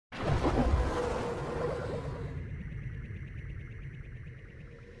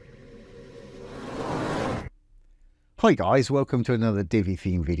Hi guys, welcome to another Divi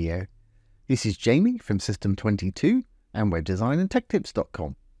theme video. This is Jamie from System22 and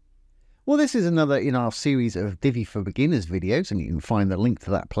webdesignandtechtips.com. Well, this is another in our series of Divi for Beginners videos, and you can find the link to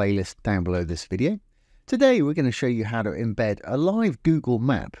that playlist down below this video. Today we're going to show you how to embed a live Google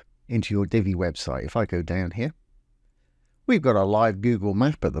map into your Divi website. If I go down here, we've got a live Google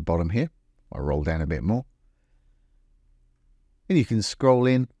map at the bottom here. I'll roll down a bit more. And you can scroll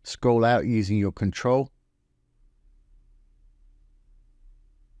in, scroll out using your control.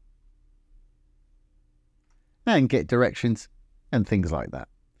 And get directions and things like that.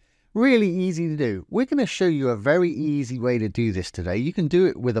 Really easy to do. We're going to show you a very easy way to do this today. You can do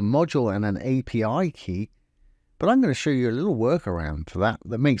it with a module and an API key, but I'm going to show you a little workaround for that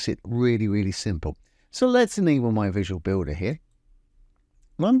makes it really simple. So let's enable my visual builder here.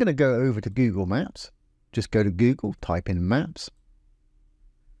 And I'm going to go over to Google Maps. Just go to Google, type in Maps,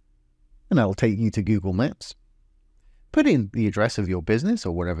 and that'll take you to Google Maps. Put in the address of your business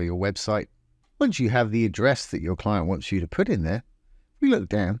or whatever your website. Once you have the address that your client wants you to put in there, we look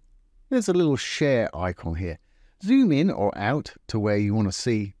down, there's a little share icon here. Zoom in or out to where you want to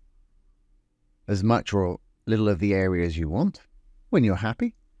see as much or little of the area as you want. When you're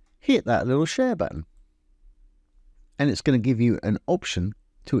happy, hit that little share button. And it's going to give you an option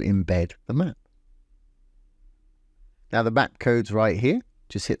to embed the map. Now the map code's right here.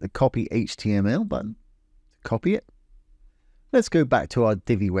 Just hit the copy HTML button to copy it. Let's go back to our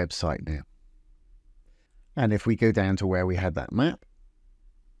Divi website now. And if we go down to where we had that map,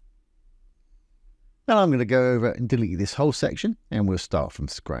 then I'm going to go over and delete this whole section and we'll start from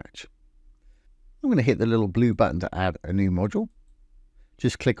scratch. I'm going to hit the little blue button to add a new module.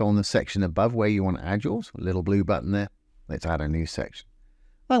 Just click on the section above where you want to add yours, a little blue button there. Let's add a new section.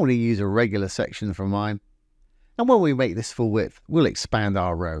 I'm going to use a regular section for mine. And when we make this full width, we'll expand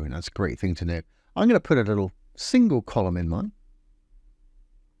our row, and that's a great thing to know. I'm going to put a little single column in mine.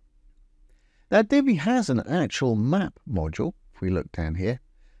 Now, Divi has an actual map module, if we look down here,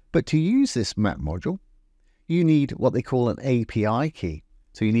 but to use this map module, you need what they call an API key.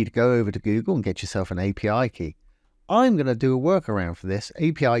 So you need to go over to Google and get yourself an API key. I'm going to do a workaround for this.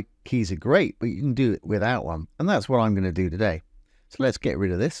 API keys are great, but you can do it without one, and that's what I'm going to do today. So let's get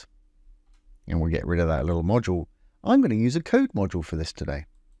rid of this, and we'll get rid of that little module. I'm going to use a code module for this today.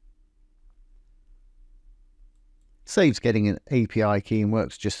 Saves getting an API key and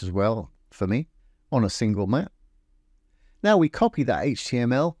works just as well for me on a single map. Now we copy that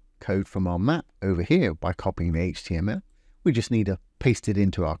HTML code from our map over here by copying the HTML. We just need to paste it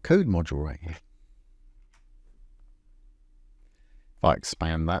into our code module right here. If I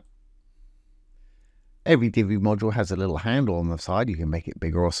expand that, every Divi module has a little handle on the side. You can make it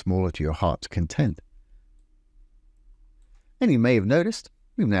bigger or smaller to your heart's content. And you may have noticed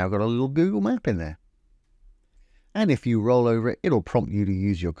we've now got a little Google map in there. And if you roll over it, it'll prompt you to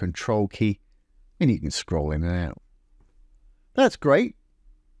use your control key and you can scroll in and out. That's great.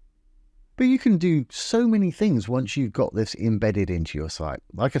 But you can do so many things once you've got this embedded into your site.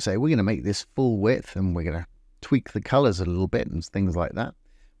 Like I say, we're going to make this full width and we're going to tweak the colors a little bit and things like that.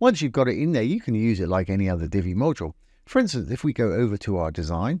 Once you've got it in there, you can use it like any other Divi module. For instance, if we go over to our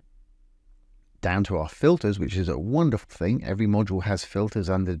design, down to our filters, which is a wonderful thing. Every module has filters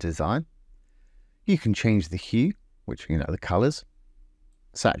under design. You can change the hue, which, the colors,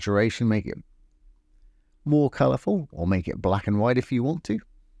 saturation, make it more colorful, or make it black and white if you want to.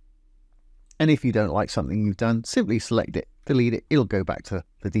 And if you don't like something you've done, simply select it, delete it, it'll go back to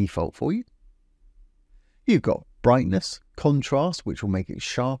the default for you. You've got brightness, contrast, which will make it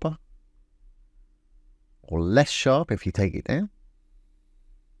sharper or less sharp if you take it down.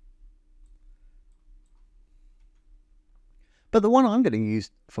 But the one I'm going to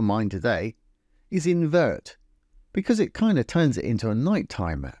use for mine today is invert, because it kind of turns it into a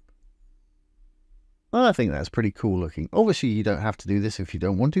nighttime map. Well, I think that's pretty cool looking. Obviously, you don't have to do this if you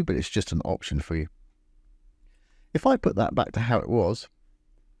don't want to, but it's just an option for you. If I put that back to how it was,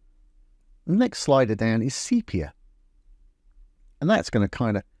 the next slider down is sepia. And that's going to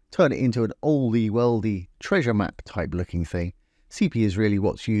kind of turn it into an oldie worldy treasure map type looking thing. Sepia is really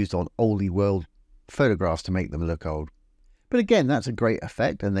what's used on oldie world photographs to make them look old. But again, that's a great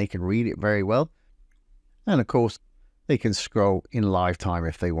effect and they can read it very well. And of course, they can scroll in live time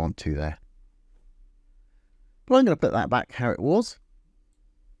if they want to there. But I'm going to put that back how it was.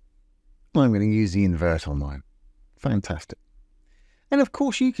 I'm going to use the invert on mine. Fantastic. And of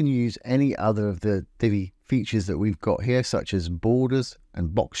course, you can use any other of the Divi features that we've got here, such as borders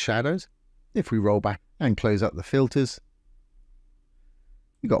and box shadows. If we roll back and close up the filters,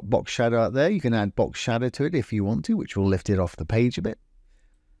 you've got box shadow out there. You can add box shadow to it if you want to, which will lift it off the page a bit.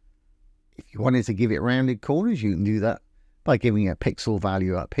 If you wanted to give it rounded corners, you can do that by giving a pixel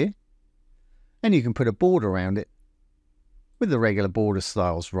value up here. And you can put a border around it with the regular border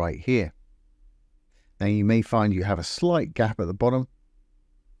styles right here. Now you may find you have a slight gap at the bottom,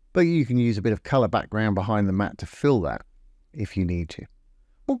 but you can use a bit of color background behind the map to fill that if you need to.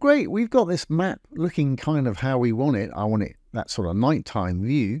 Well, great, we've got this map looking kind of how we want it. I want it that sort of nighttime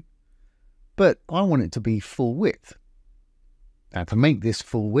view, but I want it to be full width. Now to make this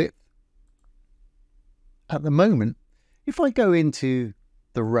full width, at the moment, if I go into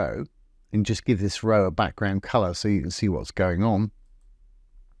the row and just give this row a background color so you can see what's going on.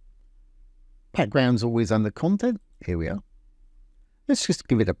 Background's always under content. Here we are. Let's just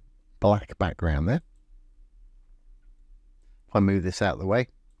give it a black background there. If I move this out of the way,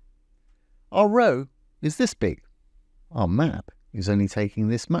 our row is this big. Our map is only taking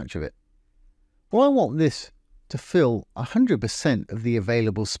this much of it. Well, I want this to fill 100% of the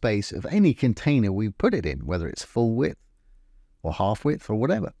available space of any container we put it in, whether it's full width or half width or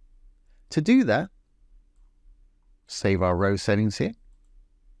whatever. To do that, save our row settings here.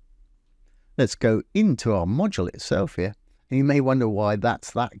 Let's go into our module itself here. And you may wonder why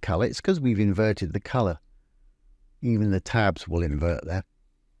that's that color. It's because we've inverted the color. Even the tabs will invert there.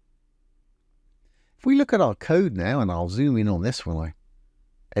 If we look at our code now, and I'll zoom in on this when I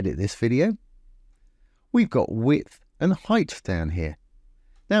edit this video, we've got width and height down here.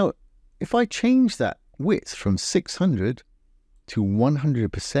 Now, if I change that width from 600 to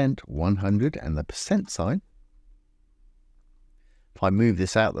 100%, 100 and the percent sign, if I move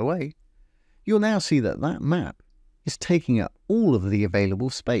this out of the way, you'll now see that that map is taking up all of the available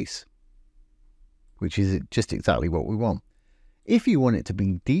space, which is just exactly what we want. If you want it to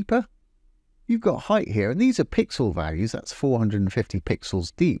be deeper, you've got height here, and these are pixel values. That's 450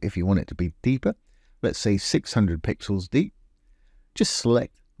 pixels deep. If you want it to be deeper, let's say 600 pixels deep, just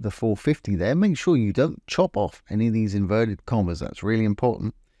select the 450 there. Make sure you don't chop off any of these inverted commas. That's really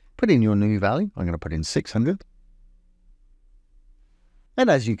important. Put in your new value. I'm going to put in 600. And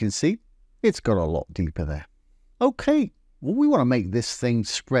as you can see, it's got a lot deeper there. Okay, well, we want to make this thing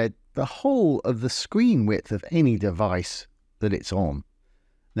spread the whole of the screen width of any device that it's on.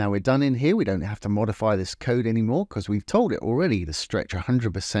 Now we're done in here. We don't have to modify this code anymore because we've told it already to stretch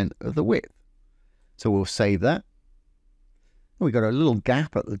 100% of the width. So we'll save that. We've got a little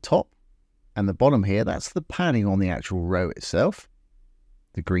gap at the top and the bottom here. That's the padding on the actual row itself.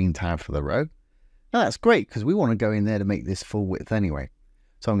 The green tab for the row. Now that's great because we want to go in there to make this full width anyway.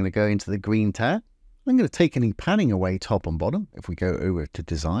 So I'm going to go into the green tab. I'm going to take any padding away top and bottom. If we go over to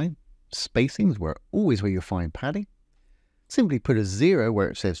design, spacings, always where you'll find padding. Simply put a 0 where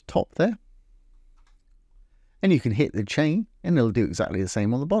it says top there. And you can hit the chain and it'll do exactly the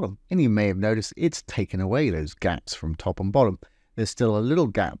same on the bottom. And you may have noticed it's taken away those gaps from top and bottom. There's still a little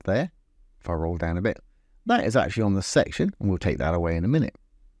gap there. If I roll down a bit, that is actually on the section, and we'll take that away in a minute.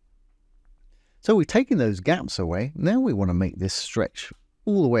 So we've taken those gaps away. Now we want to make this stretch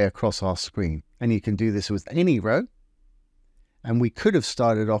all the way across our screen. And you can do this with any row. And we could have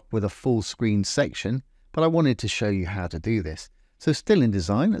started off with a full screen section, but I wanted to show you how to do this. So still in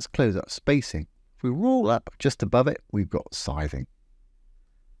design, let's close up spacing. If we roll up just above it, we've got sizing.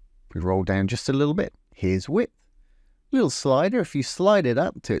 If we roll down just a little bit, here's width. Little slider, if you slide it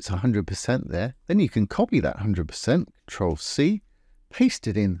up to its 100% there, then you can copy that 100%, Control C, paste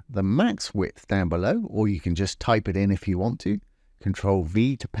it in the max width down below, or you can just type it in if you want to, Control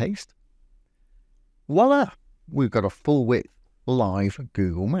V to paste. Voila, we've got a full width live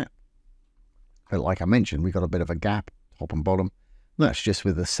Google map. But like I mentioned, we've got a bit of a gap, top and bottom. That's just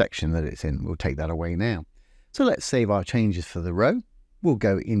with the section that it's in. We'll take that away now. So let's save our changes for the row. We'll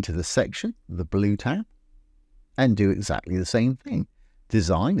go into the section, the blue tab, and do exactly the same thing.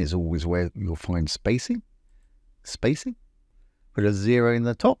 Design is always where you'll find spacing. Spacing. Put a 0 in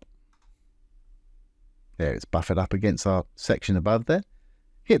the top. There, it's buffered up against our section above there.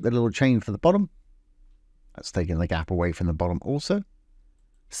 Hit the little chain for the bottom. That's taking the gap away from the bottom also.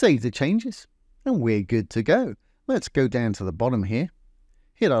 Save the changes, and we're good to go. Let's go down to the bottom here.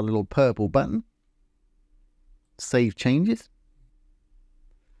 Hit our little purple button. Save changes.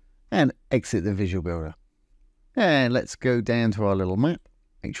 And exit the Visual Builder. And let's go down to our little map.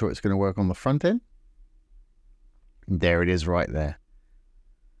 Make sure it's going to work on the front end. And there it is right there.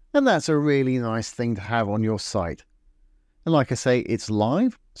 And that's a really nice thing to have on your site. And like I say, it's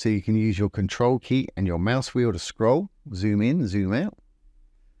live, so you can use your control key and your mouse wheel to scroll, zoom in, zoom out.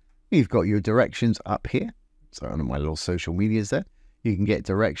 You've got your directions up here. So on my little social medias there, you can get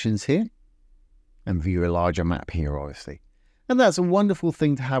directions here and view a larger map here, obviously. And that's a wonderful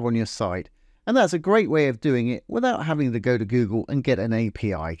thing to have on your site. And that's a great way of doing it without having to go to Google and get an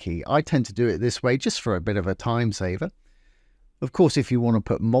API key. I tend to do it this way just for a bit of a time saver. Of course, if you want to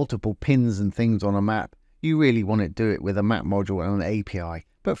put multiple pins and things on a map, you really want to do it with a map module and an API.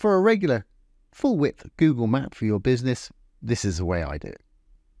 But for a regular full-width Google map for your business, this is the way I do it.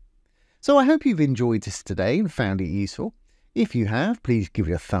 So I hope you've enjoyed this today and found it useful. If you have, please give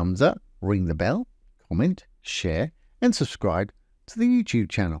it a thumbs up, ring the bell, comment, share, and subscribe to the YouTube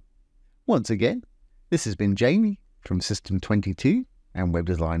channel. Once again, this has been Jamie from System22 and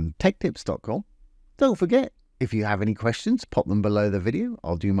webdesignandtechtips.com. Don't forget, if you have any questions, pop them below the video.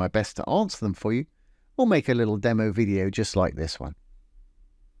 I'll do my best to answer them for you, or make a little demo video just like this one.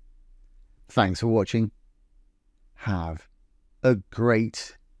 Thanks for watching. Have a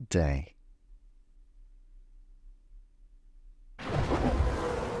great day.